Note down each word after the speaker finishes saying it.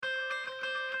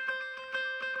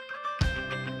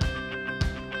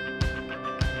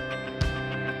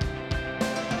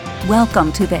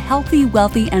Welcome to the Healthy,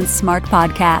 Wealthy, and Smart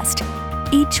podcast.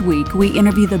 Each week, we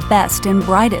interview the best and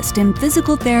brightest in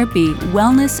physical therapy,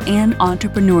 wellness, and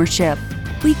entrepreneurship.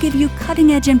 We give you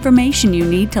cutting-edge information you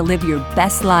need to live your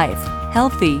best life,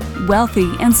 healthy, wealthy,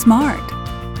 and smart.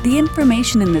 The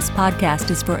information in this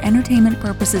podcast is for entertainment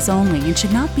purposes only and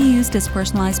should not be used as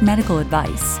personalized medical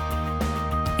advice.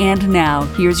 And now,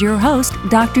 here's your host,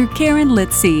 Dr. Karen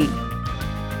Litzy.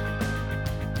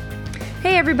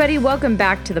 Hey everybody, welcome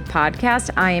back to the podcast.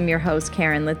 I am your host,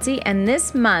 Karen Litzy, and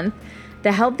this month,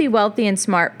 the Healthy, Wealthy, and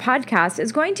Smart podcast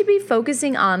is going to be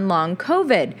focusing on long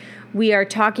COVID. We are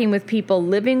talking with people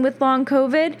living with long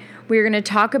COVID. We're going to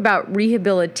talk about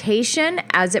rehabilitation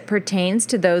as it pertains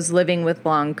to those living with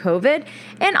long COVID,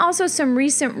 and also some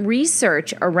recent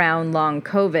research around long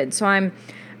COVID. So I'm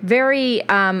very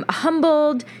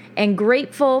humbled and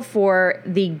grateful for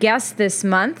the guests this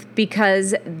month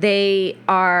because they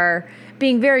are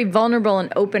being very vulnerable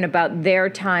and open about their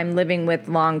time living with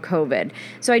long COVID.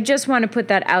 So I just want to put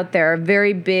that out there, a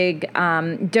very big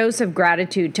dose of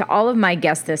gratitude to all of my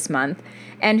guests this month.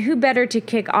 And who better to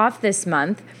kick off this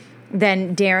month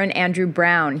than Darren Andrew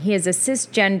Brown. He is a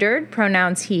cisgendered,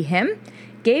 pronouns he, him,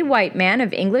 gay white man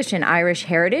of English and Irish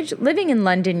heritage living in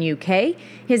London, UK.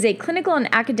 He is a clinical and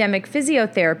academic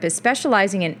physiotherapist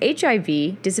specializing in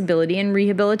HIV, disability, and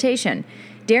rehabilitation.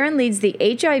 Darren leads the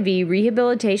HIV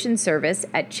Rehabilitation Service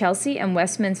at Chelsea and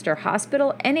Westminster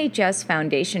Hospital NHS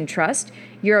Foundation Trust,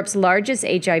 Europe's largest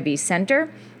HIV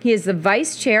center. He is the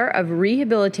Vice Chair of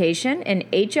Rehabilitation and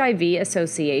HIV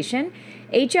Association,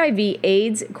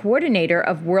 HIV/AIDS Coordinator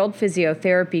of World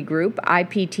Physiotherapy Group,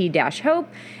 IPT-HOPE,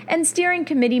 and Steering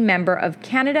Committee member of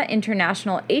Canada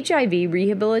International HIV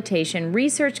Rehabilitation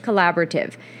Research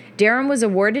Collaborative. Darren was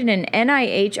awarded an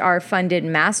NIHR-funded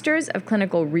Masters of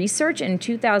Clinical Research in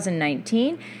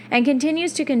 2019 and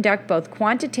continues to conduct both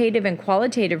quantitative and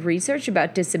qualitative research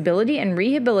about disability and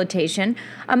rehabilitation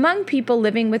among people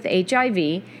living with HIV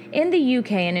in the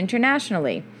UK and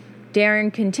internationally.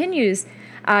 Darren continues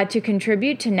to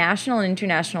contribute to national and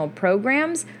international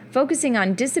programs focusing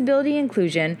on disability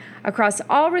inclusion across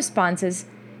all responses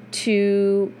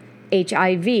to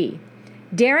HIV.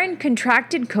 Darren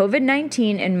contracted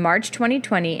COVID-19 in March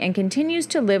 2020 and continues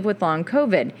to live with long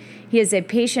COVID. He is a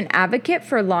patient advocate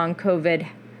for long COVID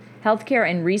healthcare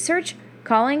and research,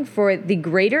 calling for the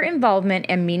greater involvement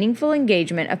and meaningful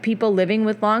engagement of people living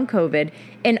with long COVID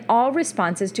in all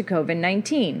responses to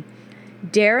COVID-19.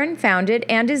 Darren founded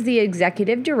and is the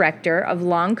executive director of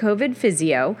Long COVID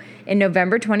Physio in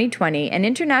November 2020, an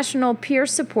international peer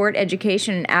support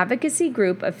education and advocacy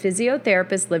group of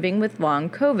physiotherapists living with long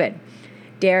COVID.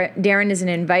 Darren is an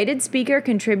invited speaker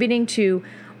contributing to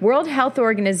World Health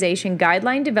Organization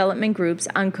guideline development groups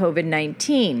on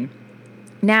COVID-19.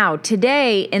 Now,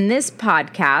 today in this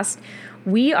podcast,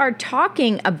 we are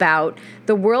talking about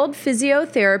the World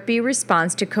Physiotherapy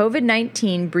Response to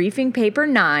COVID-19 Briefing Paper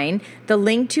 9. The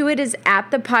link to it is at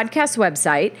the podcast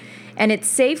website, and it's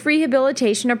safe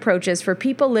rehabilitation approaches for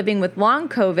people living with long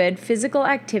COVID, physical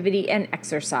activity, and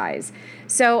exercise.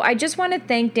 So I just want to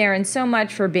thank Darren so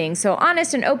much for being so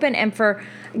honest and open and for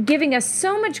giving us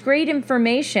so much great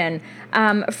information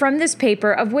from this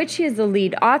paper, of which he is the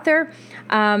lead author.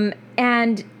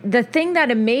 And the thing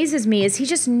that amazes me is he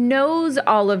just knows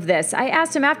all of this. I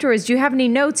asked him afterwards, do you have any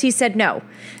notes? He said no.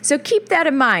 So keep that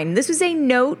in mind. This was a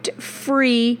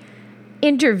note-free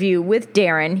interview with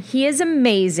Darren. He is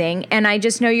amazing, and I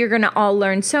just know you're going to all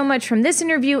learn so much from this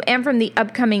interview and from the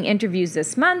upcoming interviews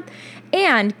this month.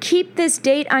 And keep this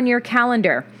date on your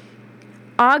calendar.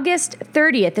 August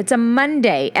 30th, it's a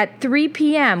Monday at 3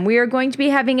 p.m. We are going to be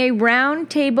having a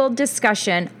roundtable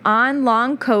discussion on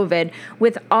long COVID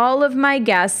with all of my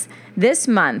guests this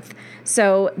month.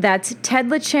 So that's Ted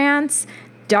Lachance,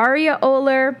 Daria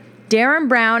Oler, Darren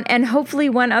Brown, and hopefully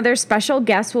one other special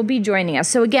guest will be joining us.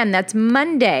 So again, that's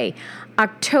August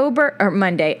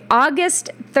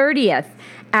 30th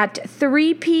at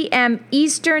 3 p.m.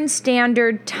 Eastern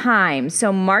Standard Time.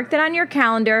 So mark that on your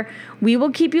calendar. We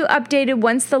will keep you updated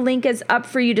once the link is up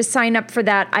for you to sign up for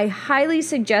that. I highly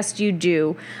suggest you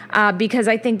do because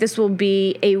I think this will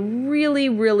be a really,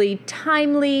 really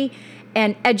timely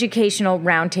and educational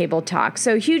roundtable talk.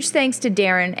 So huge thanks to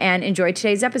Darren and enjoy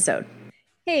today's episode.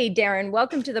 Hey, Darren,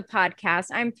 welcome to the podcast.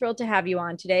 I'm thrilled to have you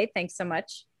on today. Thanks so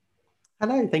much.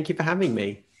 Hello, thank you for having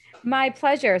me. My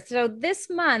pleasure. So this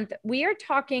month, we are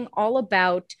talking all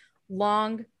about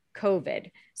long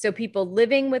COVID. So people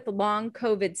living with long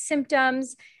COVID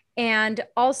symptoms and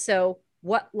also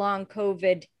what long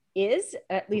COVID is,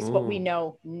 at least what we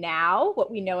know now, what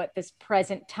we know at this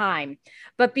present time.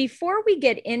 But before we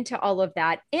get into all of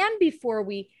that, and before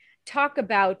we talk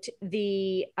about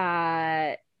the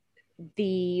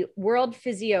World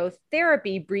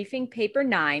Physiotherapy Briefing Paper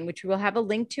 9, which we'll have a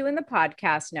link to in the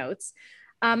podcast notes.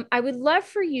 I would love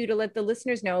for you to let the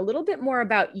listeners know a little bit more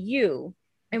about you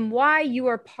and why you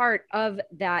are part of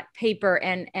that paper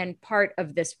and part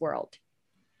of this world.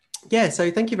 Yeah, so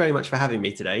thank you very much for having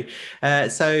me today.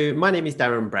 So my name is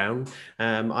Darren Brown.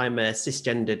 I'm a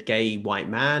cisgendered gay white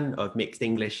man of mixed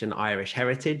English and Irish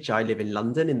heritage. I live in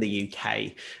London in the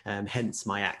UK, hence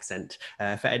my accent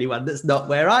for anyone that's not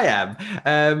where I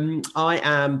am. I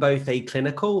am both a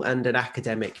clinical and an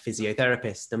academic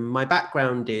physiotherapist, and my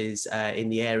background is in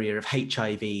the area of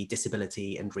HIV,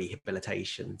 disability and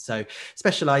rehabilitation. So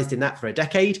specialised in that for a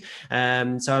decade.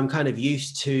 So I'm kind of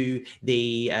used to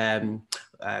the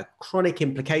chronic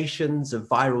implications of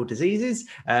viral diseases.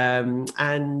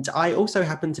 And I also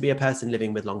happen to be a person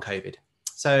living with long COVID.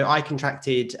 So I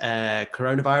contracted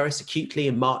coronavirus acutely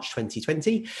in March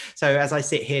 2020. So as I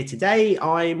sit here today,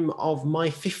 I'm of my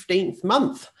 15th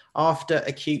month after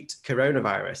acute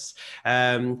coronavirus.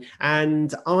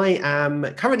 And I am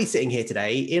currently sitting here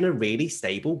today in a really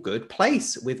stable, good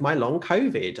place with my long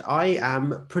COVID. I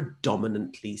am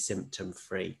predominantly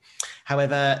symptom-free.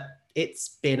 However,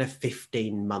 it's been a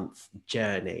 15-month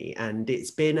journey, and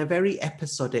it's been a very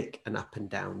episodic and up and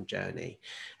down journey,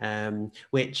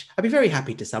 which I'd be very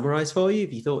happy to summarize for you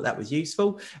if you thought that was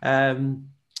useful.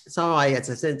 So as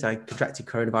I said, I contracted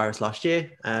coronavirus last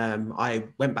year. I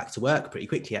went back to work pretty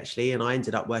quickly, actually, and I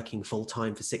ended up working full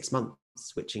time for 6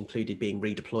 months, which included being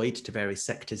redeployed to various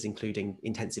sectors, including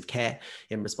intensive care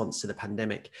in response to the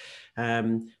pandemic.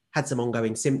 Had some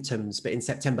ongoing symptoms, but in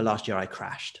September last year, I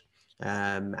crashed.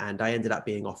 And I ended up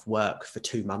being off work for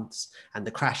 2 months, and the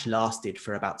crash lasted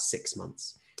for about 6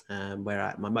 months. Where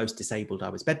at my most disabled, I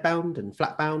was bedbound and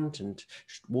flatbound and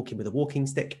walking with a walking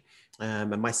stick.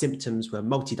 And my symptoms were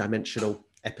multidimensional,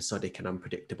 episodic and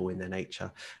unpredictable in their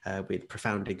nature, with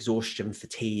profound exhaustion,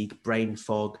 fatigue, brain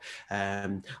fog.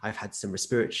 I've had some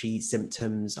respiratory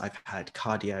symptoms. I've had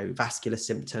cardiovascular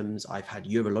symptoms. I've had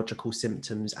urological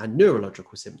symptoms and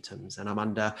neurological symptoms. And I'm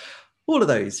under all of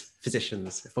those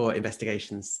physicians for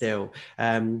investigations still.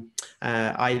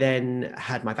 I then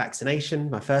had my vaccination,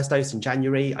 my first dose in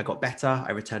January. I got better.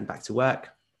 I returned back to work.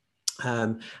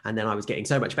 And then I was getting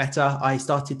so much better, I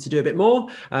started to do a bit more.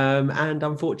 And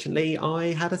unfortunately,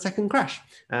 I had a second crash.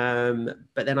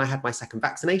 But then I had my second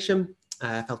vaccination.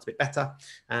 Felt a bit better,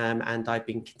 and I've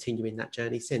been continuing that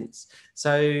journey since.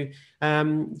 So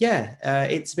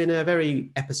it's been a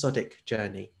very episodic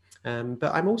journey.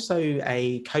 But I'm also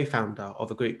a co-founder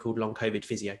of a group called Long COVID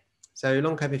Physio. So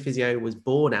Long COVID Physio was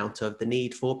born out of the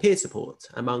need for peer support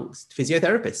amongst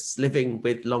physiotherapists living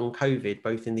with long COVID,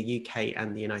 both in the UK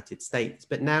and the United States.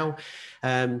 But now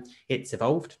it's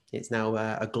evolved. It's now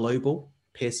a global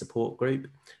peer support group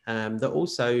that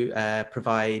also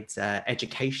provides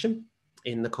education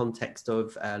in the context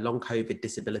of long COVID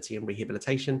disability and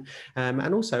rehabilitation,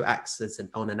 and also acts as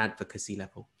on an advocacy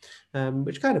level,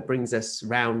 which kind of brings us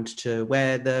round to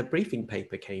where the briefing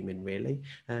paper came in, really,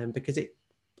 because it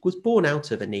was born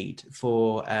out of a need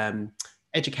for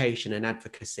education and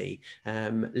advocacy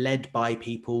led by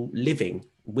people living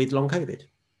with long COVID.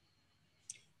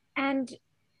 And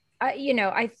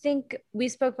I think we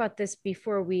spoke about this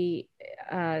before we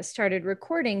started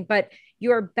recording, but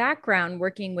your background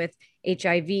working with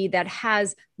HIV that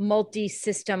has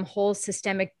multi-system, whole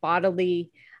systemic bodily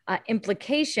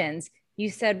implications, you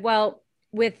said, well,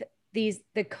 with the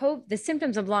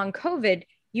symptoms of long COVID,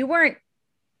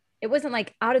 it wasn't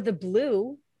like out of the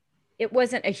blue. It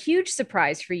wasn't a huge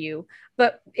surprise for you,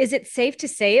 but is it safe to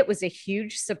say it was a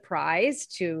huge surprise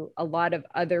to a lot of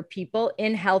other people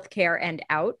in healthcare and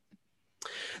out?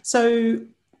 So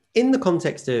in the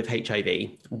context of HIV,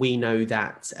 we know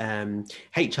that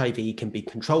HIV can be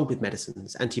controlled with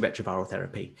medicines, antiretroviral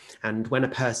therapy. And when a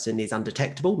person is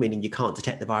undetectable, meaning you can't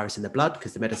detect the virus in the blood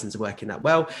because the medicines are working that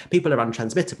well, people are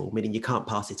untransmittable, meaning you can't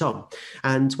pass it on.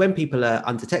 And when people are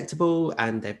undetectable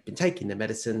and they've been taking their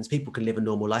medicines, people can live a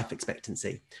normal life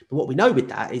expectancy. But what we know with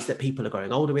that is that people are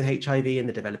growing older with HIV and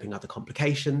they're developing other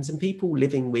complications, and people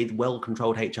living with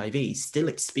well-controlled HIV still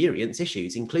experience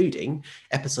issues, including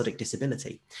episodic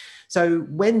disability. So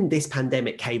when this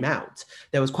pandemic came out,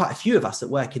 there was quite a few of us that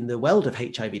work in the world of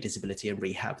HIV disability and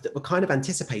rehab that were kind of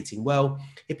anticipating, well,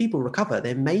 if people recover,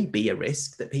 there may be a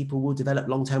risk that people will develop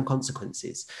long-term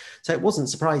consequences. So it wasn't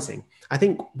surprising. I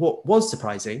think what was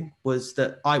surprising was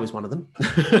that I was one of them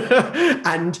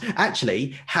and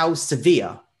actually how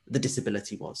severe the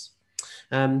disability was.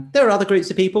 There are other groups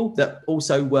of people that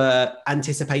also were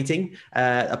anticipating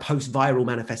a post-viral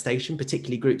manifestation,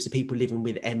 particularly groups of people living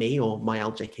with ME or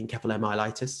myalgic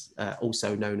encephalomyelitis,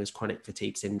 also known as chronic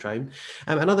fatigue syndrome,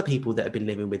 and other people that have been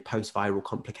living with post-viral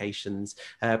complications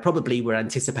probably were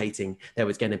anticipating there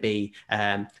was going to be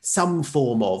some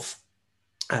form of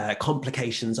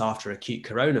complications after acute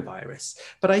coronavirus.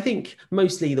 But I think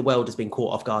mostly the world has been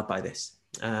caught off guard by this,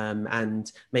 and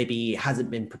maybe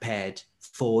hasn't been prepared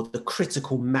for the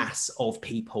critical mass of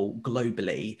people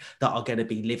globally that are going to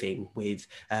be living with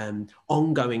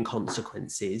ongoing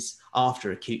consequences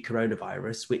after acute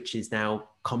coronavirus, which is now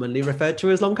commonly referred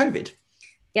to as long COVID.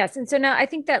 Yes. And so now I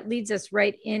think that leads us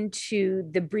right into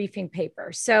the briefing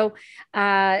paper. So,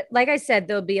 like I said,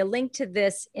 there'll be a link to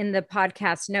this in the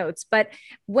podcast notes. But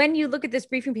when you look at this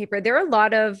briefing paper, there are a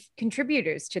lot of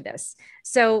contributors to this.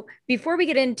 So before we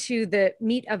get into the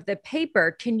meat of the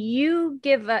paper, can you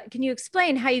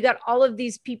explain how you got all of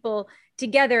these people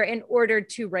together in order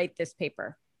to write this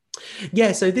paper?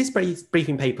 Yeah, so this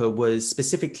briefing paper was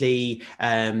specifically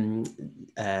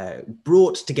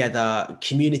brought together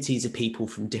communities of people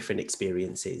from different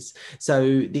experiences.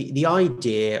 So the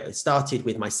idea started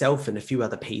with myself and a few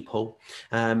other people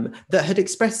that had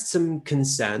expressed some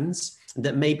concerns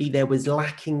that maybe there was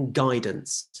lacking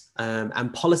guidance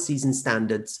and policies and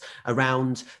standards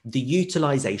around the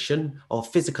utilization of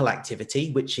physical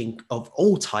activity, of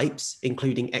all types,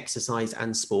 including exercise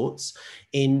and sports,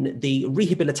 in the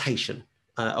rehabilitation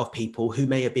of people who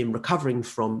may have been recovering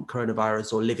from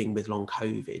coronavirus or living with long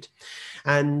COVID.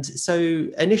 And so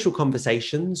initial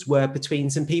conversations were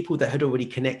between some people that had already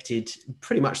connected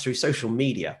pretty much through social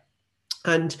media.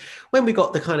 And when we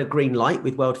got the kind of green light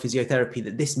with World Physiotherapy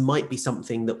that this might be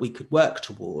something that we could work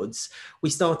towards, we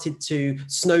started to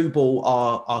snowball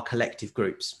our collective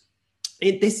groups.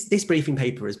 This briefing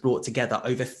paper has brought together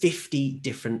over 50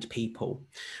 different people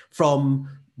from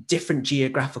different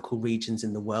geographical regions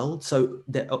in the world. So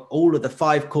all of the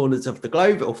 5 corners of the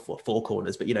globe, or 4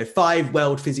 corners, but 5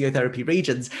 World Physiotherapy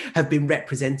regions have been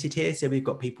represented here. So we've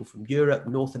got people from Europe,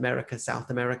 North America, South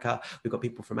America. We've got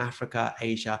people from Africa,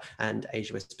 Asia, and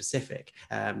Asia Pacific.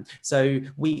 So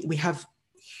we have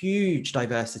huge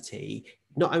diversity,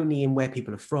 not only in where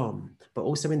people are from, but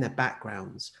also in their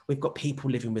backgrounds. We've got people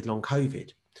living with long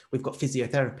COVID. We've got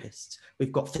physiotherapists,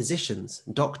 we've got physicians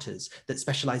and doctors that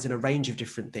specialize in a range of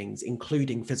different things,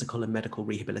 including physical and medical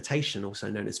rehabilitation, also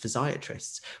known as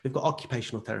physiatrists. We've got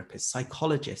occupational therapists,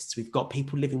 psychologists, we've got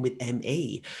people living with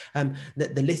ME.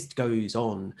 The list goes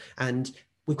on. And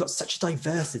we've got such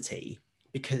diversity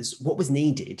because what was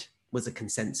needed was a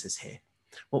consensus here.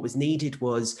 What was needed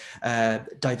was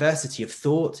diversity of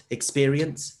thought,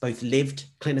 experience, both lived,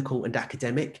 clinical and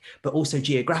academic, but also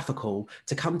geographical,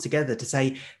 to come together to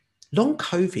say, long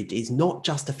COVID is not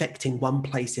just affecting one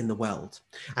place in the world.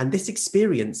 And this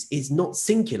experience is not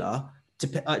singular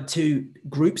to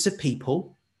groups of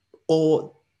people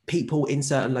or people in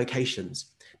certain locations.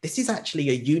 This is actually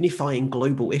a unifying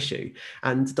global issue,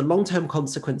 and the long-term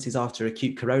consequences after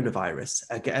acute coronavirus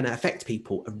are going to affect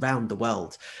people around the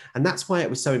world. And that's why it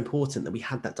was so important that we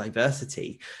had that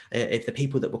diversity of the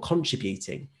people that were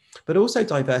contributing, but also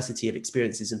diversity of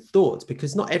experiences and thoughts,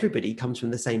 because not everybody comes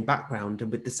from the same background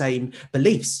and with the same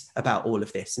beliefs about all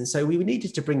of this. And so we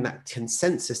needed to bring that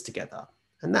consensus together.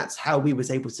 And that's how we was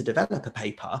able to develop a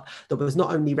paper that was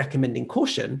not only recommending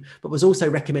caution, but was also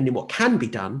recommending what can be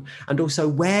done and also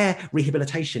where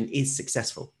rehabilitation is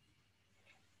successful.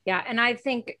 Yeah. And I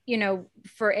think,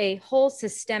 for a whole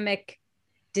systemic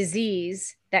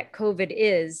disease that COVID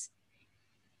is,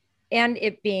 and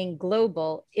it being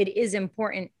global, it is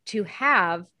important to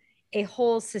have a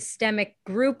whole systemic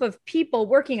group of people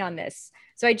working on this.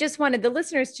 So I just wanted the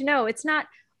listeners to know it's not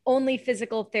only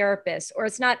physical therapists, or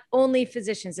it's not only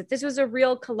physicians, that this was a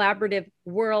real collaborative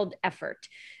world effort.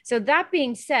 So that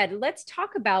being said, let's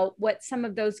talk about what some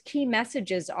of those key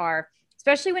messages are,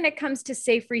 especially when it comes to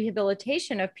safe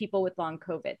rehabilitation of people with long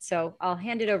COVID. So I'll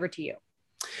hand it over to you.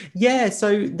 Yeah,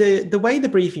 so the way the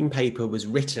briefing paper was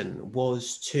written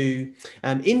was to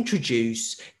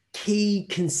introduce key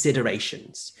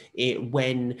considerations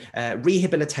when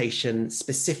rehabilitation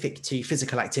specific to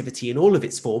physical activity in all of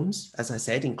its forms, as I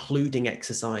said, including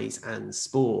exercise and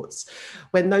sports,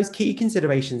 when those key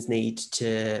considerations need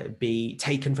to be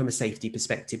taken from a safety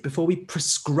perspective before we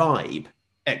prescribe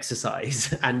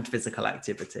exercise and physical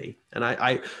activity. And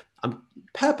I'm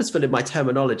purposeful in my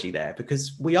terminology there,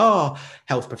 because we are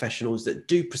health professionals that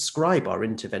do prescribe our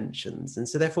interventions. And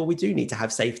so therefore we do need to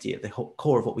have safety at the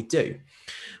core of what we do.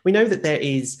 We know that there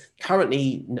is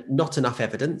currently not enough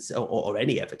evidence or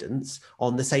any evidence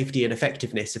on the safety and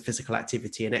effectiveness of physical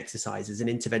activity and exercise as an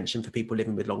intervention for people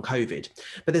living with long COVID.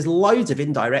 But there's loads of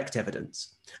indirect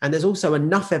evidence. And there's also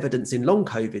enough evidence in long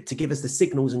COVID to give us the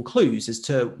signals and clues as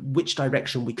to which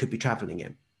direction we could be traveling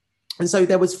in. And so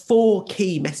there was 4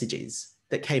 key messages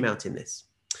that came out in this.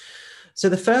 So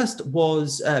the first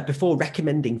was before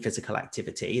recommending physical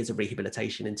activity as a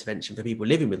rehabilitation intervention for people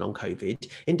living with long COVID,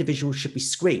 individuals should be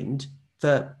screened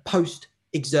for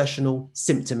post-exertional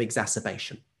symptom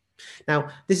exacerbation. Now,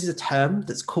 this is a term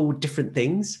that's called different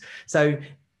things. So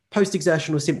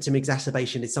post-exertional symptom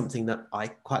exacerbation is something that I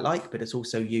quite like, but it's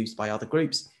also used by other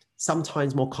groups,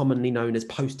 sometimes more commonly known as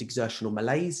post-exertional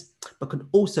malaise, but can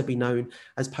also be known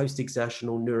as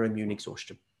post-exertional neuroimmune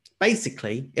exhaustion.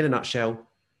 Basically, in a nutshell,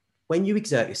 when you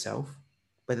exert yourself,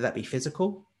 whether that be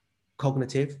physical,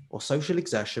 cognitive, or social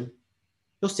exertion,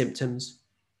 your symptoms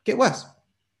get worse.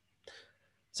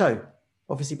 So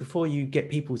obviously, before you get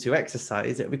people to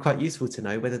exercise, it would be quite useful to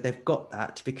know whether they've got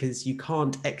that, because you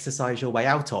can't exercise your way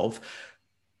out of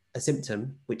a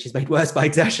symptom which is made worse by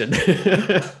exertion.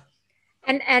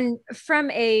 And from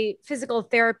a physical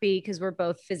therapy, because we're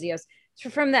both physios, so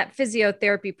from that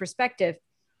physiotherapy perspective,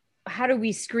 how do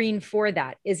we screen for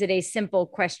that? Is it a simple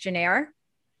questionnaire?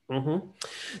 Mm-hmm.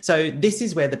 So this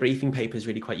is where the briefing paper is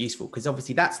really quite useful, because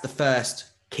obviously that's the first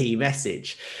key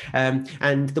message.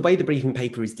 And the way the briefing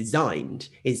paper is designed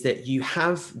is that you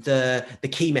have the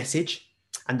key message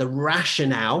and the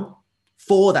rationale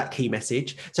for that key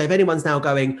message. So if anyone's now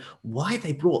going, why have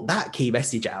they brought that key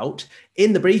message out?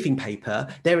 In the briefing paper,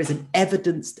 there is an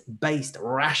evidence-based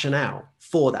rationale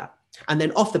for that. And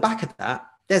then off the back of that,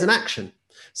 there's an action.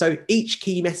 So each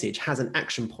key message has an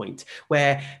action point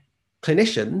where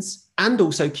clinicians and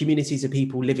also communities of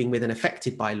people living with and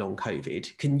affected by long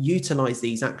COVID can utilize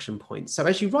these action points. So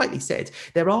as you rightly said,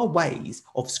 there are ways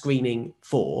of screening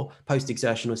for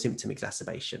post-exertional symptom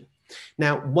exacerbation.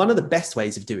 Now, one of the best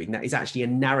ways of doing that is actually a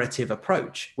narrative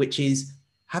approach, which is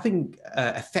having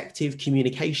effective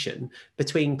communication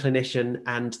between clinician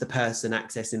and the person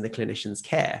accessing the clinician's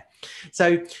care.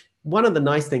 So one of the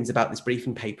nice things about this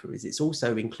briefing paper is it's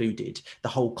also included the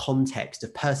whole context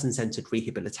of person-centered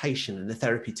rehabilitation and the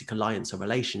therapeutic alliance or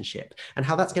relationship, and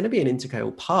how that's going to be an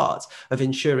integral part of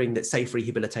ensuring that safe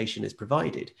rehabilitation is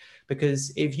provided.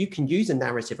 Because if you can use a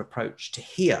narrative approach to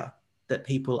hear that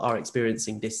people are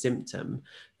experiencing this symptom,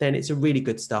 then it's a really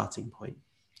good starting point.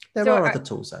 There are other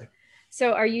tools though.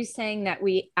 So are you saying that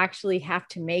we actually have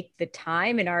to make the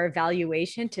time in our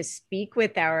evaluation to speak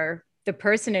with the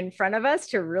person in front of us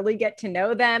to really get to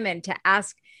know them and to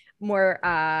ask more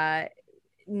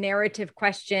narrative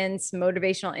questions,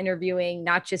 motivational interviewing,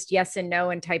 not just yes and no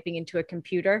and typing into a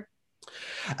computer?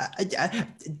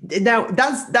 Now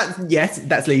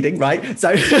that's leading, right?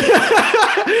 So,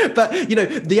 but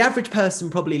the average person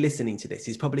probably listening to this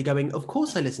is probably going, of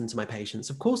course I listen to my patients,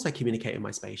 of course I communicate with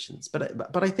my patients.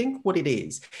 But I think what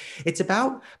it's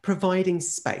about providing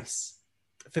space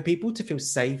for people to feel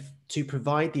safe, to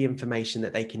provide the information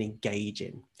that they can engage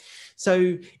in.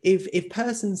 So if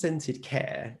person-centered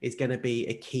care is going to be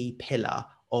a key pillar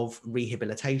of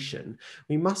rehabilitation,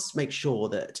 we must make sure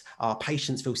that our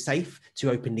patients feel safe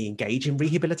to openly engage in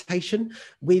rehabilitation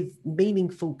with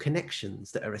meaningful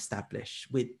connections that are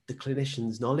established with the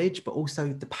clinician's knowledge, but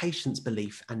also the patient's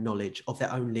belief and knowledge of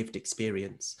their own lived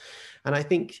experience. And I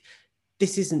think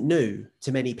this isn't new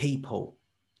to many people,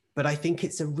 but I think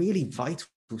it's a really vital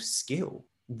skill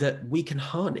that we can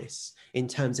harness in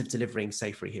terms of delivering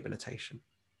safe rehabilitation.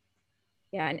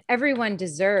 Yeah, and everyone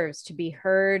deserves to be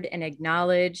heard and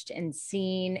acknowledged and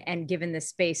seen and given the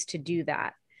space to do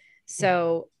that.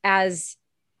 So as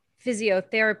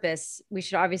physiotherapists, we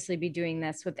should obviously be doing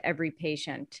this with every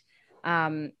patient.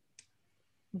 But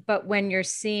when you're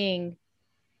seeing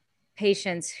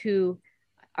patients who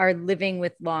are living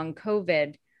with long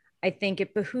COVID, I think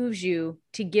it behooves you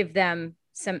to give them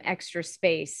some extra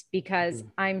space, because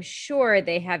I'm sure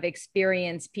they have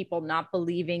experienced people not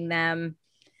believing them.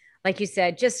 Like you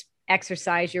said, just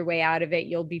exercise your way out of it.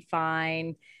 You'll be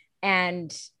fine.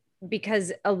 And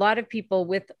because a lot of people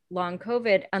with long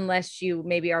COVID, unless you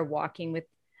maybe are walking with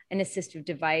an assistive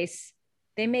device,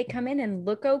 they may come in and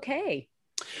look okay.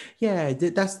 Yeah,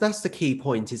 that's the key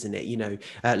point, isn't it?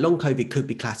 Long COVID could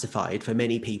be classified for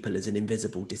many people as an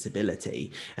invisible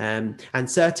disability. And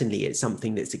certainly it's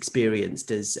something that's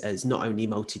experienced as not only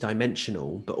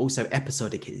multidimensional, but also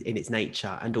episodic in its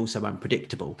nature and also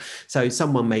unpredictable. So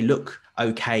someone may look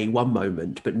okay one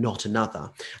moment, but not another.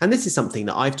 And this is something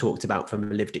that I've talked about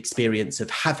from a lived experience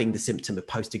of having the symptom of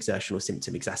post-exertional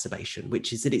symptom exacerbation,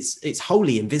 which is that it's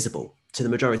wholly invisible. to the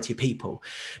majority of people.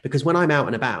 Because when I'm out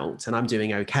and about and I'm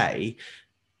doing okay,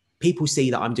 people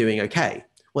see that I'm doing okay.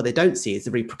 What they don't see is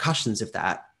the repercussions of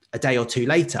that a day or two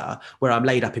later, where I'm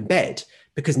laid up in bed,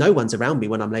 because no one's around me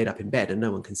when I'm laid up in bed and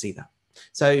no one can see that.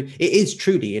 So it is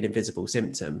truly an invisible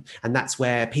symptom. And that's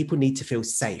where people need to feel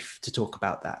safe to talk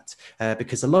about that,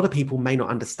 because a lot of people may not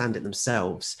understand it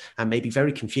themselves and may be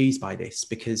very confused by this,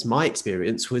 because my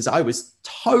experience was I was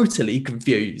totally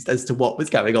confused as to what was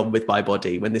going on with my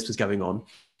body when this was going on.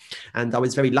 And I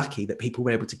was very lucky that people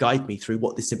were able to guide me through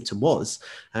what the symptom was,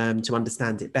 to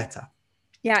understand it better.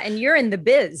 Yeah. And you're in the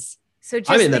biz. So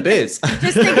I'm in the biz.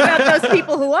 Just think about those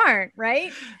people who aren't,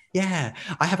 right? Yeah,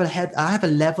 I have a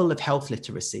level of health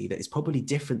literacy that is probably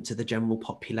different to the general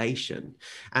population.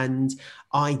 And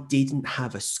I didn't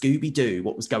have a Scooby-Doo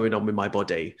what was going on with my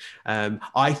body.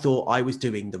 I thought I was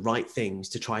doing the right things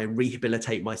to try and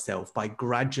rehabilitate myself by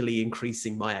gradually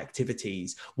increasing my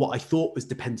activities, what I thought was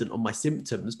dependent on my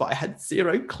symptoms, but I had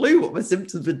zero clue what my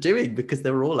symptoms were doing because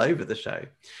they were all over the show.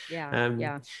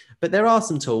 Yeah. But there are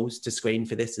some tools to screen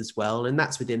for this as well, and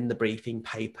that's within the briefing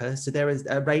paper. So there is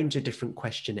a range of different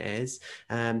questionnaires.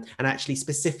 And actually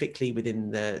specifically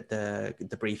within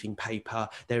the briefing paper,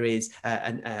 there is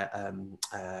a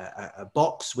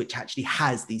box which actually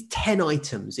has these 10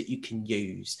 items that you can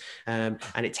use. And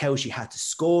it tells you how to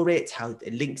score it, how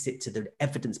it links it to the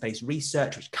evidence-based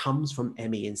research, which comes from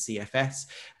ME and CFS.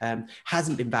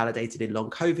 Hasn't been validated in long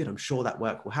COVID. I'm sure that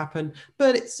work will happen,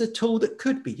 but it's a tool that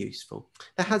could be useful.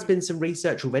 There has been some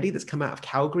research already that's come out of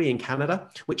Calgary in Canada,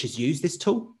 which has used this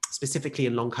tool specifically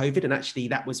in long COVID. And actually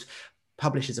that was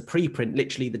published as a preprint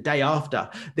literally the day after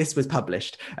this was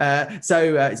published.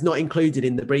 So it's not included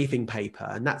in the briefing paper.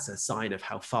 And that's a sign of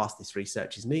how fast this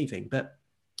research is moving. But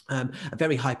a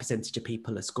very high percentage of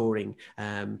people are scoring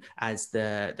as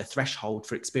the threshold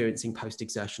for experiencing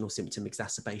post-exertional symptom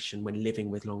exacerbation when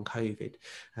living with long COVID.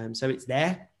 So it's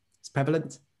there, it's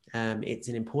prevalent. It's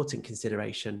an important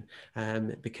consideration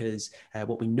because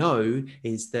what we know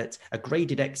is that a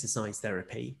graded exercise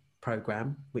therapy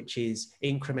program, which is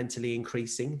incrementally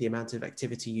increasing the amount of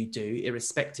activity you do,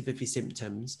 irrespective of your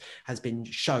symptoms, has been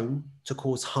shown to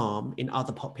cause harm in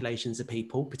other populations of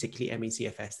people, particularly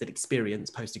ME/CFS, that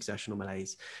experience post-exertional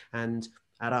malaise. And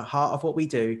at the heart of what we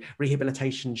do,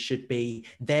 rehabilitation should be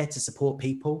there to support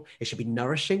people. It should be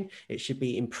nourishing, it should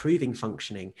be improving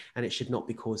functioning, and it should not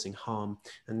be causing harm.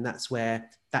 And that's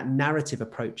where that narrative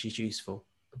approach is useful,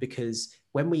 because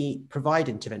when we provide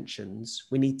interventions,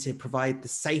 we need to provide the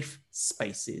safe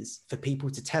spaces for people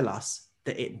to tell us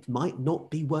that it might not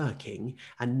be working,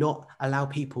 and not allow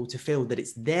people to feel that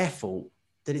it's their fault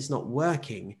that it's not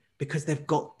working because they've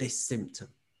got this symptom.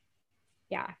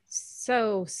 Yeah,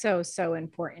 so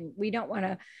important. We don't want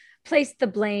to place the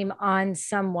blame on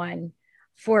someone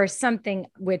for something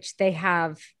which they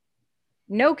have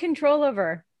no control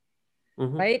over,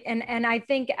 right? And I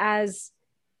think as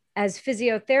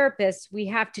physiotherapists, we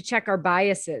have to check our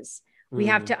biases. We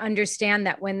have to understand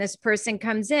that when this person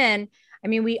comes in, I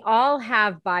mean, we all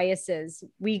have biases.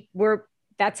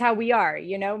 That's how we are,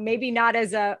 maybe not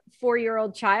as a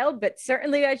 4-year-old child, but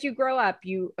certainly as you grow up,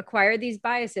 you acquire these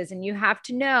biases, and you have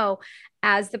to know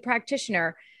as the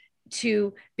practitioner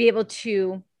to be able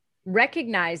to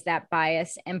recognize that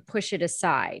bias and push it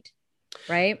aside.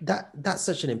 Right. That's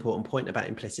such an important point about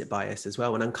implicit bias as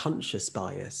well, and unconscious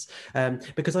bias,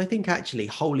 because I think actually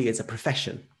wholly as a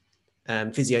profession,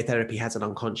 physiotherapy has an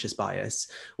unconscious bias,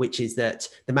 which is that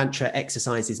the mantra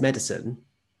exercise is medicine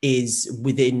is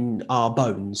within our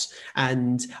bones.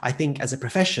 And I think as a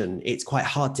profession, it's quite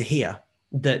hard to hear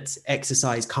that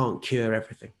exercise can't cure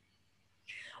everything.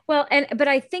 Well, but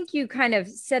I think you kind of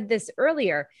said this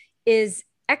earlier, is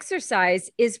exercise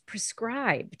is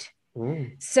prescribed.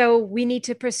 So we need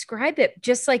to prescribe it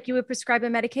just like you would prescribe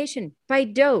a medication by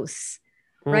dose,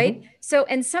 right? So,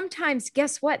 and sometimes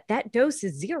guess what? That dose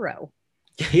is 0.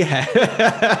 Yeah.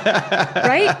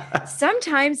 Right?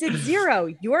 Sometimes it's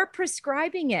 0. You're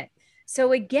prescribing it.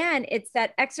 So again, it's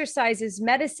that exercise is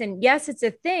medicine. Yes, it's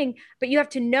a thing, but you have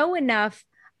to know enough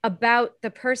about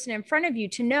the person in front of you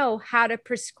to know how to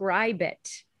prescribe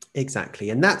it.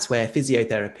 Exactly. And that's where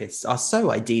physiotherapists are so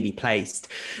ideally placed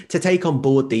to take on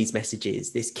board these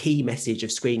messages, this key message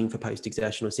of screening for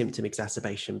post-exertional symptom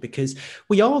exacerbation, because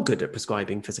we are good at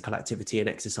prescribing physical activity and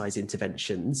exercise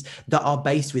interventions that are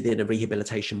based within a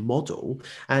rehabilitation model.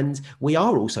 And we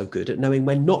are also good at knowing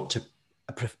when not to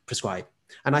prescribe.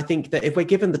 And I think that if we're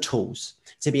given the tools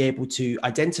to be able to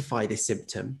identify this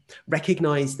symptom,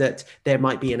 recognize that there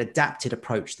might be an adapted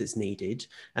approach that's needed,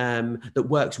 that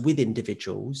works with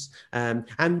individuals,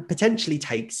 and potentially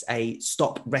takes a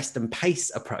stop, rest and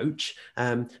pace approach,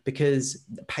 because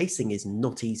pacing is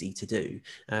not easy to do.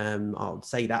 I'll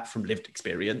say that from lived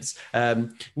experience.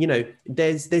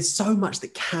 There's so much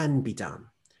that can be done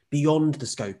beyond the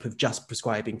scope of just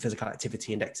prescribing physical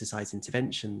activity and exercise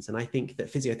interventions. And I think that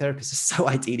physiotherapists are so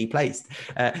ideally placed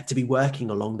to be working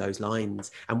along those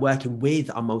lines and working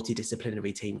with our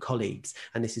multidisciplinary team colleagues.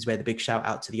 And this is where the big shout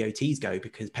out to the OTs go,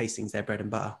 because pacing's their bread and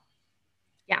butter.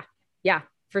 Yeah,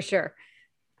 for sure.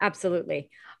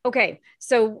 Absolutely. Okay.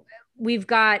 So we've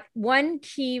got one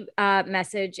key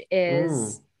message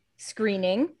is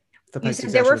screening. You said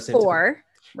there were 4,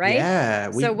 right?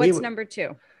 Yeah. So what's number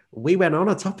 2? We went on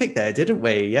a topic there, didn't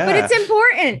we? Yeah. But it's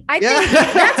important. I think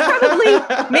that's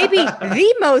probably maybe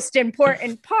the most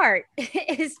important part,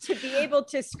 is to be able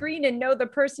to screen and know the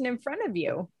person in front of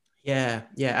you. Yeah,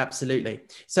 absolutely.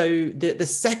 So the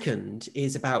second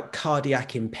is about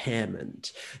cardiac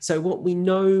impairment. So what we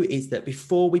know is that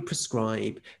before we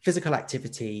prescribe physical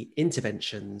activity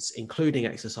interventions, including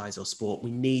exercise or sport, we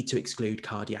need to exclude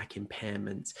cardiac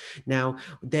impairment. Now,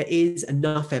 there is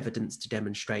enough evidence to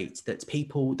demonstrate that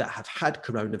people that have had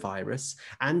coronavirus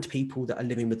and people that are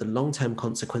living with the long-term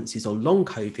consequences or long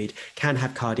COVID can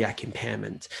have cardiac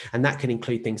impairment. And that can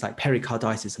include things like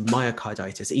pericarditis and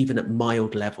myocarditis, even at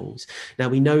mild levels. Now,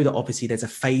 we know that obviously there's a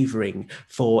favouring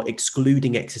for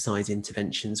excluding exercise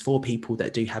interventions for people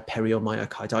that do have peri or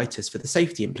myocarditis for the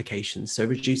safety implications, so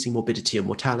reducing morbidity and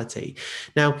mortality.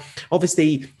 Now,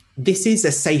 obviously, this is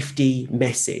a safety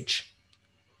message.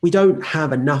 We don't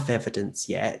have enough evidence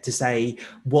yet to say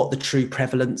what the true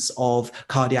prevalence of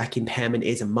cardiac impairment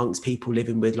is amongst people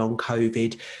living with long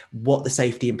COVID, what the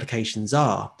safety implications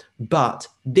are. But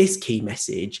this key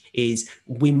message is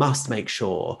we must make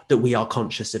sure that we are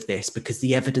conscious of this, because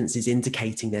the evidence is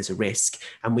indicating there's a risk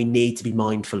and we need to be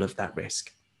mindful of that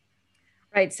risk.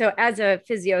 Right. So as a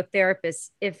physiotherapist,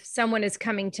 if someone is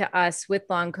coming to us with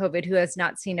long COVID who has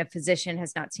not seen a physician,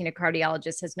 has not seen a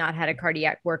cardiologist, has not had a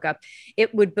cardiac workup,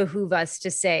 it would behoove us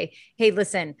to say, hey,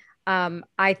 listen,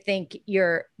 I think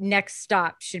your next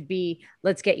stop should be,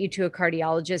 let's get you to a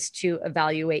cardiologist to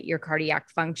evaluate your cardiac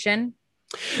function.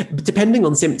 Depending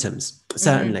on symptoms,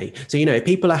 certainly. Mm-hmm. So, if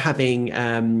people are having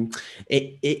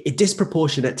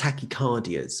disproportionate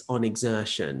tachycardias on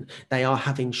exertion, they are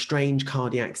having strange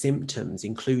cardiac symptoms,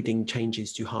 including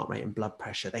changes to heart rate and blood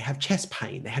pressure. They have chest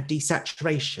pain, they have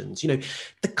desaturations,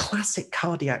 the classic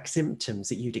cardiac symptoms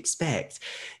that you'd expect.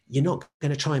 You're not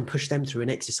going to try and push them through an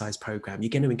exercise program. You're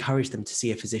going to encourage them to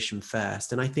see a physician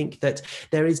first. And I think that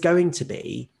there is going to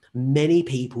be many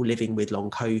people living with long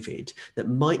COVID that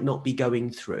might not be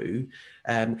going through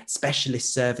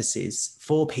specialist services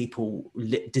for people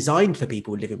designed for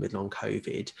people living with long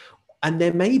COVID. And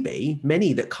there may be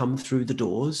many that come through the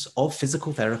doors of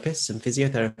physical therapists and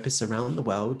physiotherapists around the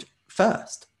world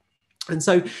first. And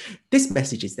so this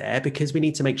message is there because we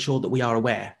need to make sure that we are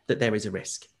aware that there is a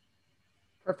risk.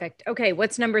 Perfect. Okay,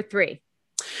 what's number 3?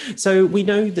 So we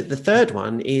know that the third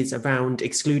one is around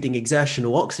excluding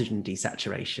exertional oxygen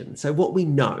desaturation. So what we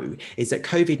know is that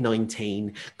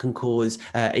COVID-19 can cause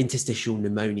interstitial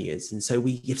pneumonias. And so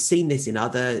we have seen this in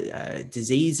other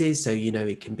diseases. So,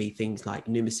 it can be things like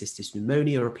pneumocystis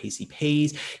pneumonia or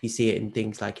PCPs. You see it in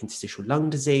things like interstitial lung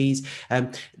disease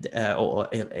or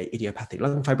idiopathic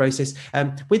lung fibrosis.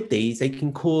 With these, they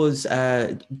can cause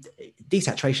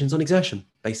desaturations on exertion,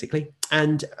 basically.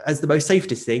 And as the most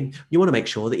safest thing, you want to make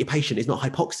sure that your patient is not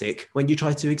hypoxic when you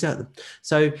try to exert them.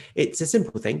 So it's a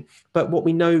simple thing. But what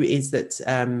we know is that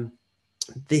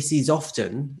this is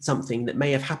often something that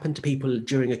may have happened to people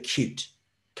during acute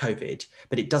COVID,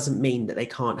 but it doesn't mean that they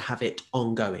can't have it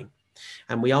ongoing.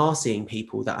 And we are seeing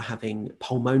people that are having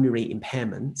pulmonary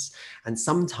impairments, and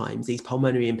sometimes these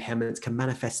pulmonary impairments can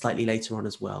manifest slightly later on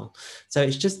as well. So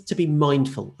it's just to be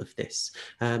mindful of this.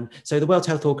 So the World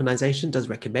Health Organization does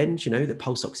recommend, that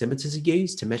pulse oximeters are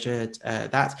used to measure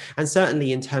that. And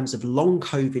certainly in terms of long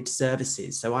COVID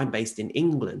services, so I'm based in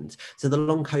England, so the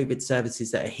long COVID services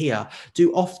that are here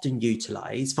do often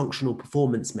utilize functional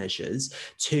performance measures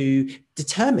to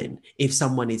determine if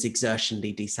someone is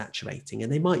exertionally desaturating,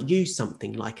 and they might use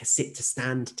something like a sit to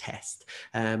stand test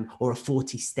or a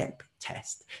 40-step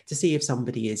test to see if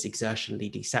somebody is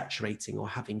exertionally desaturating or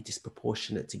having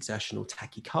disproportionate exertional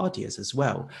tachycardias as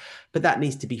well. But that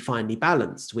needs to be finely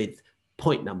balanced with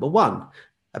point number 1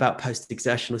 about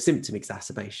post-exertional symptom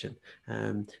exacerbation,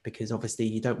 because obviously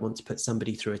you don't want to put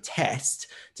somebody through a test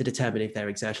to determine if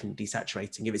they're exertionally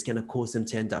desaturating if it's going to cause them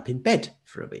to end up in bed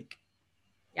for a week.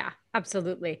 Yeah,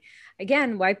 absolutely.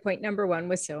 Again, why point number one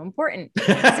was so important.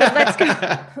 So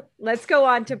let's go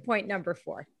on to point number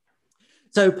 4.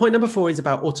 So point number 4 is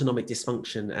about autonomic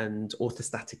dysfunction and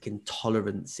orthostatic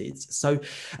intolerances. So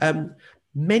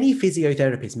many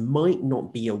physiotherapists might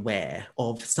not be aware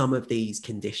of some of these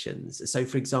conditions. So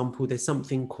for example, there's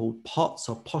something called POTS,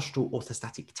 or postural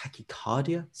orthostatic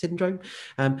tachycardia syndrome,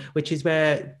 which is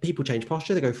where people change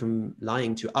posture. They go from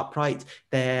lying to upright.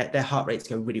 Their heart rates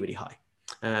go really, really high.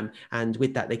 And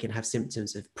with that, they can have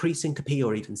symptoms of pre-syncope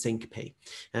or even syncope.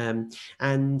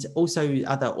 And also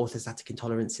other orthostatic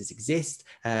intolerances exist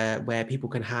where people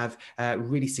can have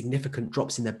really significant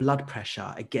drops in their blood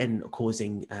pressure, again,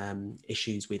 causing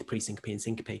issues with pre-syncope and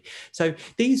syncope. So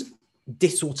these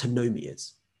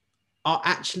dysautonomias are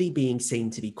actually being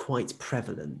seen to be quite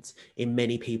prevalent in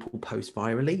many people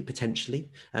post-virally, potentially,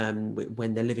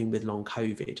 when they're living with long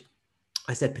COVID.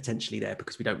 I said potentially there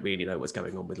because we don't really know what's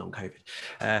going on with long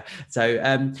COVID.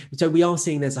 So we are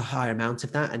seeing there's a higher amount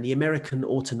of that. And the American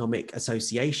Autonomic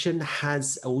Association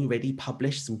has already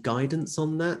published some guidance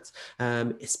on that,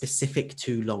 specific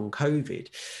to long COVID.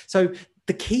 So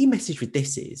the key message with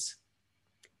this is,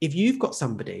 if you've got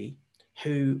somebody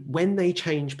who, when they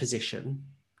change position,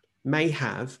 may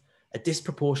have a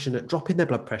disproportionate drop in their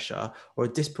blood pressure or a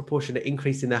disproportionate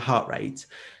increase in their heart rate,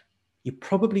 you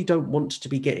probably don't want to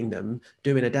be getting them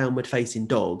doing a downward facing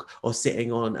dog or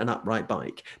sitting on an upright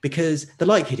bike, because the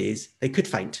likelihood is they could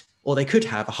faint or they could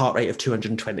have a heart rate of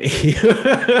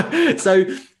 220. So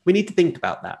we need to think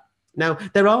about that. Now,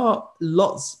 there are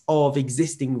lots of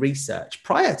existing research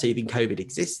prior to even COVID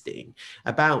existing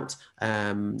about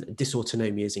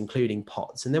dysautonomias, including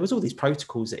POTS, and there was all these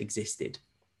protocols that existed.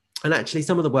 And actually,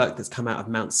 some of the work that's come out of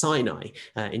Mount Sinai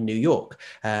in New York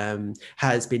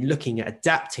has been looking at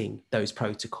adapting those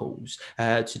protocols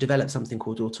to develop something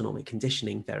called autonomic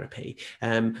conditioning therapy,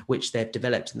 which they've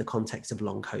developed in the context of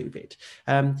long COVID.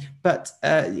 But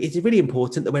it's really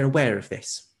important that we're aware of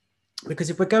this.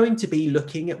 Because if we're going to be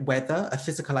looking at whether a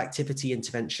physical activity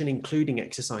intervention, including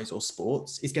exercise or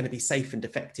sports, is going to be safe and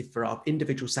effective for our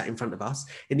individual sat in front of us,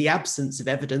 in the absence of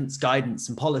evidence, guidance,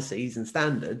 and policies and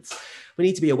standards, we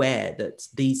need to be aware that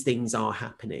these things are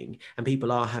happening and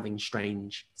people are having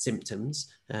strange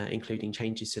symptoms, including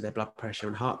changes to their blood pressure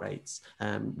and heart rates,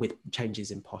 with changes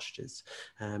in postures.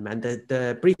 And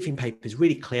the briefing paper is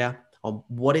really clear on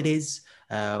what it is,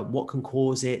 what can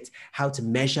cause it, how to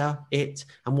measure it,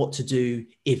 and what to do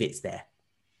if it's there.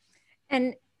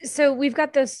 And so we've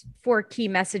got those 4 key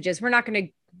messages. We're not going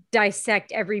to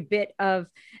dissect every bit of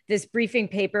this briefing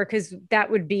paper because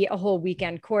that would be a whole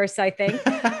weekend course, I think.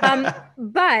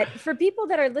 But for people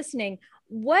that are listening,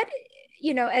 what,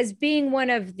 as being one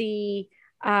of the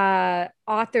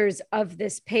authors of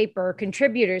this paper,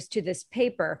 contributors to this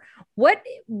paper, what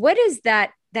is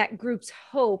that group's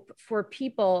hope for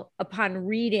people upon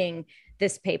reading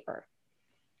this paper?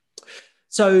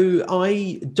 So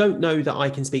I don't know that I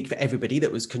can speak for everybody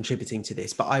that was contributing to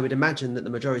this, but I would imagine that the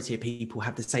majority of people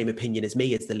have the same opinion as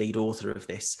me as the lead author of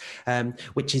this,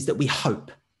 which is that we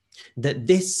hope that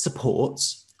this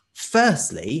supports,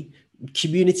 firstly,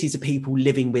 communities of people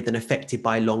living with and affected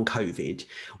by long COVID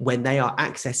when they are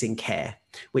accessing care,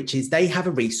 which is they have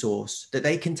a resource that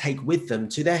they can take with them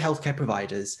to their healthcare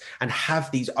providers and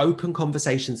have these open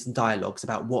conversations and dialogues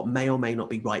about what may or may not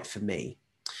be right for me.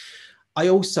 I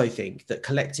also think that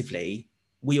collectively,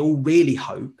 we all really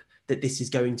hope that this is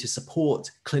going to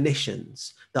support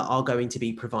clinicians that are going to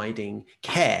be providing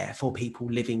care for people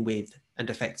living with and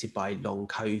affected by long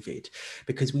COVID,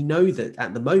 because we know that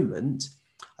at the moment,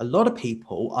 a lot of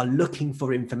people are looking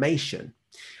for information,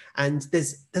 and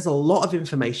there's a lot of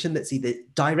information that's either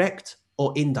direct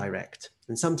or indirect.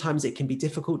 And sometimes it can be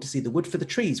difficult to see the wood for the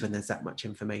trees when there's that much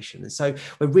information. And so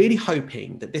we're really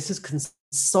hoping that this has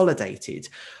consolidated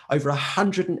over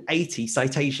 180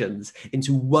 citations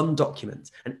into one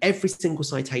document. And every single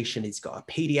citation has got a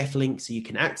PDF link so you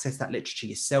can access that literature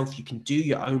yourself. You can do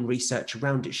your own research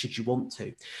around it should you want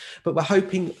to. But we're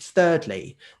hoping,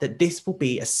 thirdly, that this will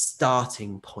be a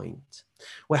starting point.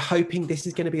 We're hoping this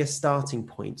is going to be a starting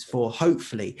point for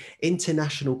hopefully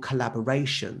international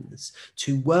collaborations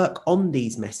to work on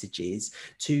these messages,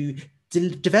 to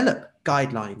develop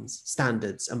guidelines,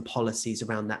 standards, and policies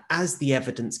around that as the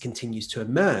evidence continues to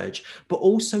emerge, but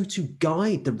also to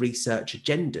guide the research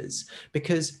agendas.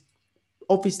 Because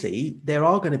obviously there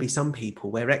are going to be some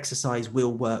people where exercise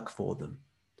will work for them,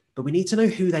 but we need to know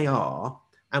who they are,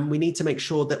 and we need to make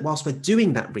sure that whilst we're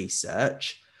doing that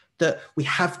research, that we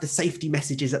have the safety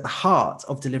messages at the heart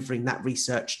of delivering that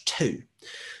research too.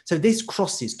 So this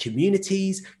crosses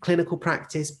communities, clinical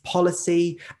practice,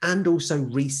 policy, and also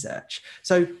research.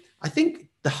 So I think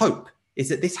the hope is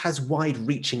that this has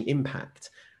wide-reaching impact.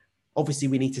 Obviously,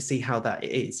 we need to see how that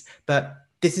is, but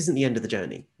this isn't the end of the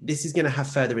journey. This is going to have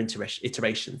further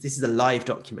iterations. This is a live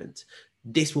document.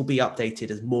 This will be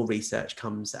updated as more research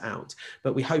comes out.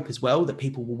 But we hope as well that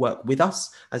people will work with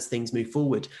us as things move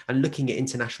forward and looking at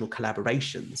international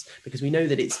collaborations, because we know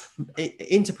that it's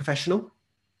interprofessional,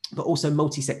 but also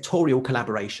multi-sectorial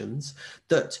collaborations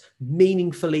that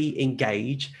meaningfully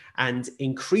engage and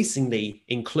increasingly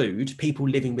include people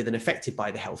living with and affected by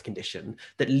the health condition,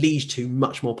 that leads to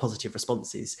much more positive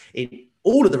responses in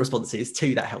all of the responses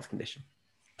to that health condition.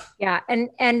 Yeah,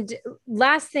 and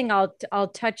last thing I'll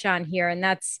touch on here, and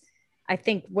that's, I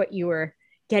think, what you were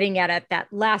getting at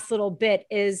that last little bit,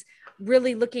 is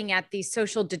really looking at these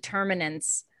social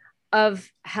determinants of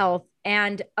health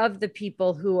and of the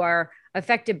people who are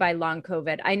affected by long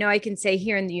COVID. I know I can say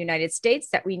here in the United States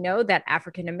that we know that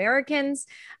African Americans,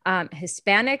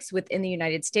 Hispanics within the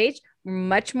United States were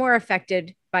much more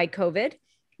affected by COVID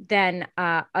than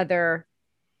other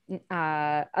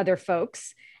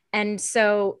folks. And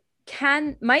so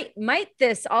might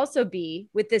this also be,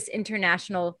 with this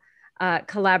international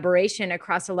collaboration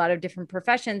across a lot of different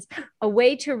professions, a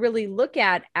way to really look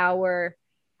at our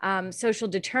social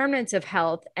determinants of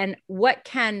health and what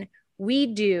can we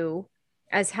do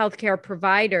as healthcare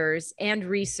providers and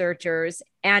researchers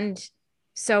and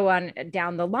so on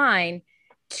down the line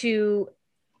to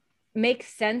make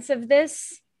sense of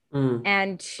this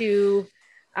and to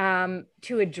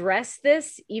address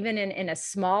this even in a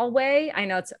small way. I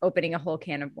know it's opening a whole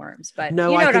can of worms, but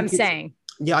no, you know what I'm saying.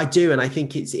 Yeah, I do. And I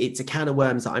think it's a can of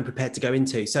worms that I'm prepared to go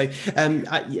into. So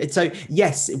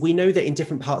yes, we know that in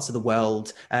different parts of the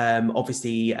world,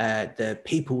 obviously the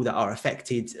people that are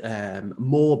affected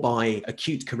more by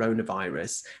acute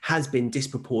coronavirus has been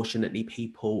disproportionately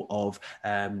people of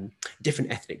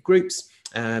different ethnic groups.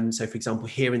 So, for example,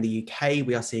 here in the UK,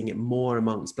 we are seeing it more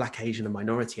amongst Black, Asian and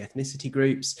minority ethnicity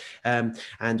groups. And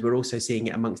we're also seeing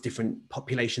it amongst different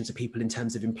populations of people in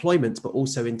terms of employment, but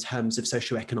also in terms of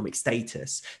socioeconomic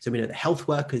status. So we know that health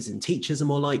workers and teachers are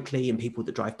more likely, and people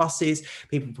that drive buses,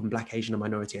 people from Black, Asian and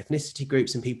minority ethnicity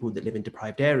groups, and people that live in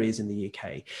deprived areas in the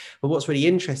UK. But what's really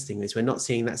interesting is we're not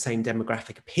seeing that same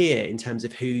demographic appear in terms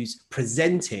of who's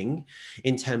presenting,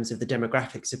 in terms of the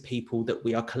demographics of people that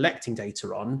we are collecting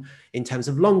data on, in terms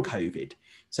of long COVID.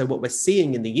 So what we're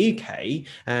seeing in the UK,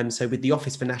 so with the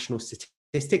Office for National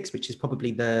Statistics, which is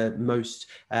probably the most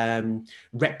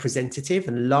representative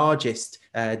and largest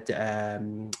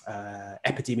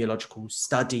epidemiological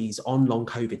studies on long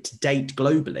COVID to date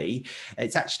globally,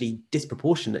 it's actually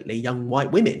disproportionately young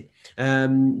white women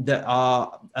that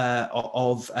are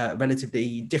of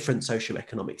relatively different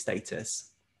socioeconomic status.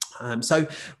 So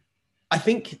I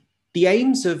think the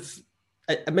aims of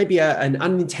maybe an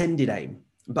unintended aim,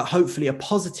 but hopefully a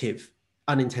positive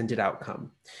unintended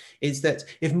outcome, is that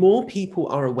if more people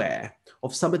are aware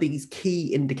of some of these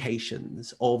key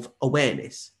indications of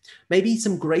awareness, maybe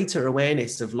some greater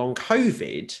awareness of long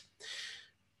COVID,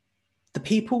 the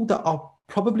people that are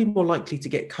probably more likely to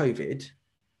get COVID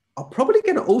are probably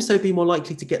going to also be more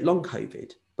likely to get long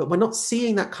COVID. But we're not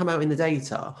seeing that come out in the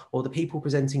data or the people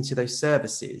presenting to those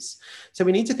services. So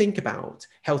we need to think about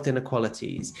health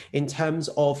inequalities in terms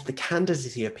of the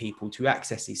candidacy of people to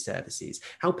access these services.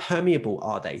 How permeable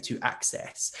are they to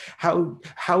access?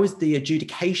 How is the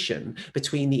adjudication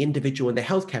between the individual and the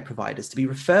healthcare providers to be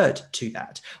referred to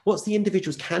that? What's the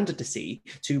individual's candidacy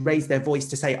to raise their voice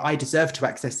to say, I deserve to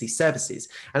access these services?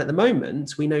 And at the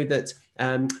moment, we know that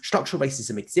structural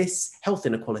racism exists, health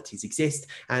inequalities exist,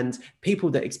 and people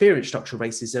that experience structural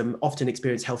racism often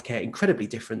experience healthcare incredibly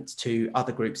different to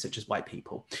other groups such as white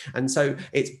people. And so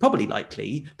it's probably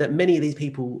likely that many of these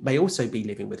people may also be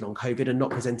living with long COVID and not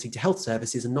presenting to health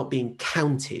services and not being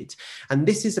counted. And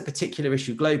this is a particular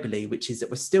issue globally, which is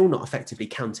that we're still not effectively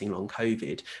counting long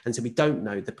COVID. And so we don't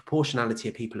know the proportionality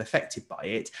of people affected by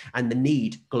it and the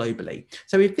need globally.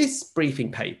 So if this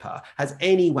briefing paper has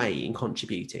any way in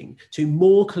contributing to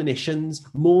more clinicians,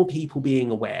 more people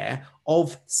being aware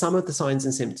of some of the signs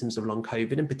and symptoms of long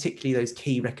COVID, and particularly those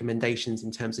key recommendations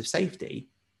in terms of safety,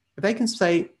 if they can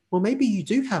say, well, maybe you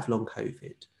do have long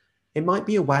COVID, it might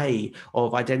be a way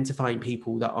of identifying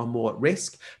people that are more at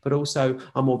risk, but also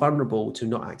are more vulnerable to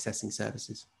not accessing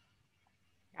services.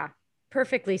 Yeah,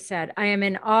 perfectly said. I am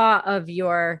in awe of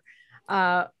your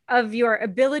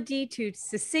ability to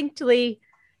succinctly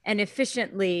and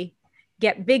efficiently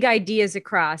get big ideas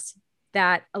across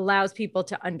that allows people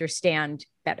to understand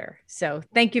better. So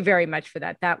thank you very much for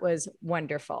that. That was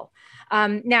wonderful.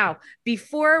 Now,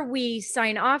 before we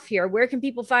sign off here, where can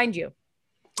people find you?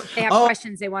 If they have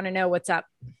questions, they want to know what's up.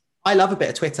 I love a bit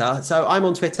of Twitter. So I'm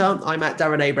on Twitter. I'm at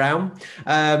Darren A. Brown.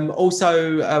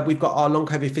 Also, we've got our Long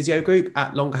COVID Physio group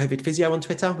at Long COVID Physio on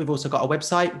Twitter. We've also got a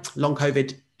website,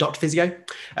 longcovid.physio.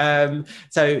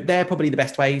 So they're probably the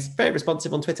best ways. Very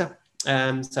responsive on Twitter.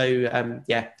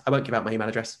 Yeah, I won't give out my email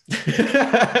address.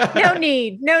 No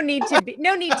need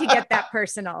to get that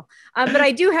personal. But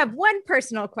I do have one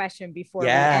personal question before we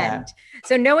end.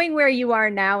 So knowing where you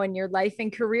are now in your life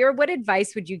and career, what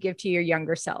advice would you give to your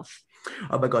younger self?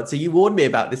 Oh my God. So you warned me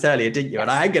about this earlier, didn't you? Yes.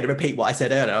 And I am going to repeat what I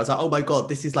said earlier. I was like, oh my God,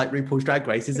 this is like RuPaul's Drag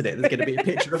Race, isn't it? There's going to be a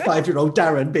picture of 5-year-old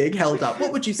Darren being held up.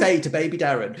 What would you say to baby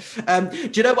Darren?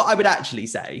 Do you know what I would actually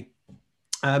say?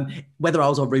 Whether I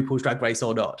was on RuPaul's Drag Race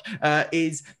or not,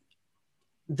 is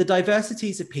the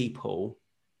diversities of people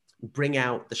bring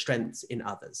out the strengths in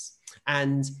others.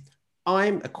 And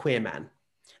I'm a queer man.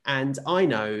 And I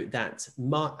know that,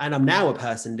 and I'm now a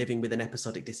person living with an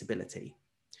episodic disability.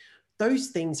 Those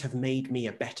things have made me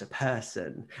a better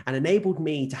person and enabled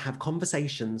me to have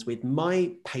conversations with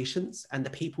my patients and the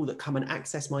people that come and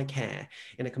access my care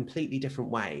in a completely different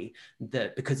way,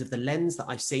 because of the lens that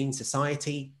I've seen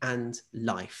society and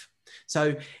life.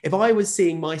 So if I was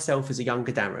seeing myself as a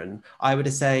younger Darren, I would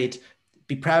have said,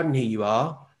 be proud in who you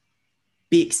are,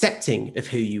 be accepting of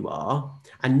who you are,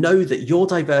 and know that your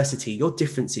diversity, your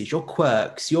differences, your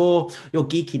quirks, your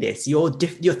geekiness, your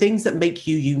things that make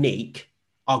you unique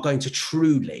are going to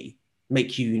truly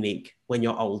make you unique when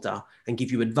you're older and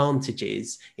give you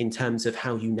advantages in terms of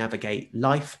how you navigate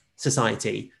life,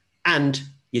 society, and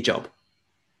your job.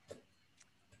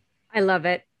 I love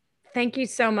it. Thank you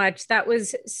so much. That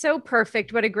was so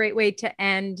perfect. What a great way to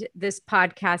end this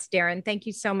podcast, Darren. Thank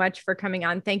you so much for coming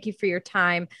on. Thank you for your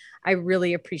time. I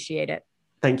really appreciate it.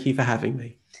 Thank you for having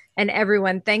me. And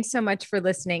everyone, thanks so much for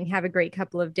listening. Have a great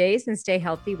couple of days and stay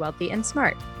healthy, wealthy, and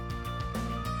smart.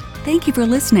 Thank you for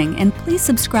listening, and please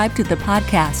subscribe to the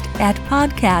podcast at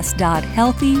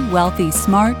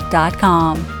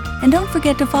podcast.healthywealthysmart.com. And don't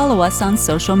forget to follow us on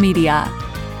social media.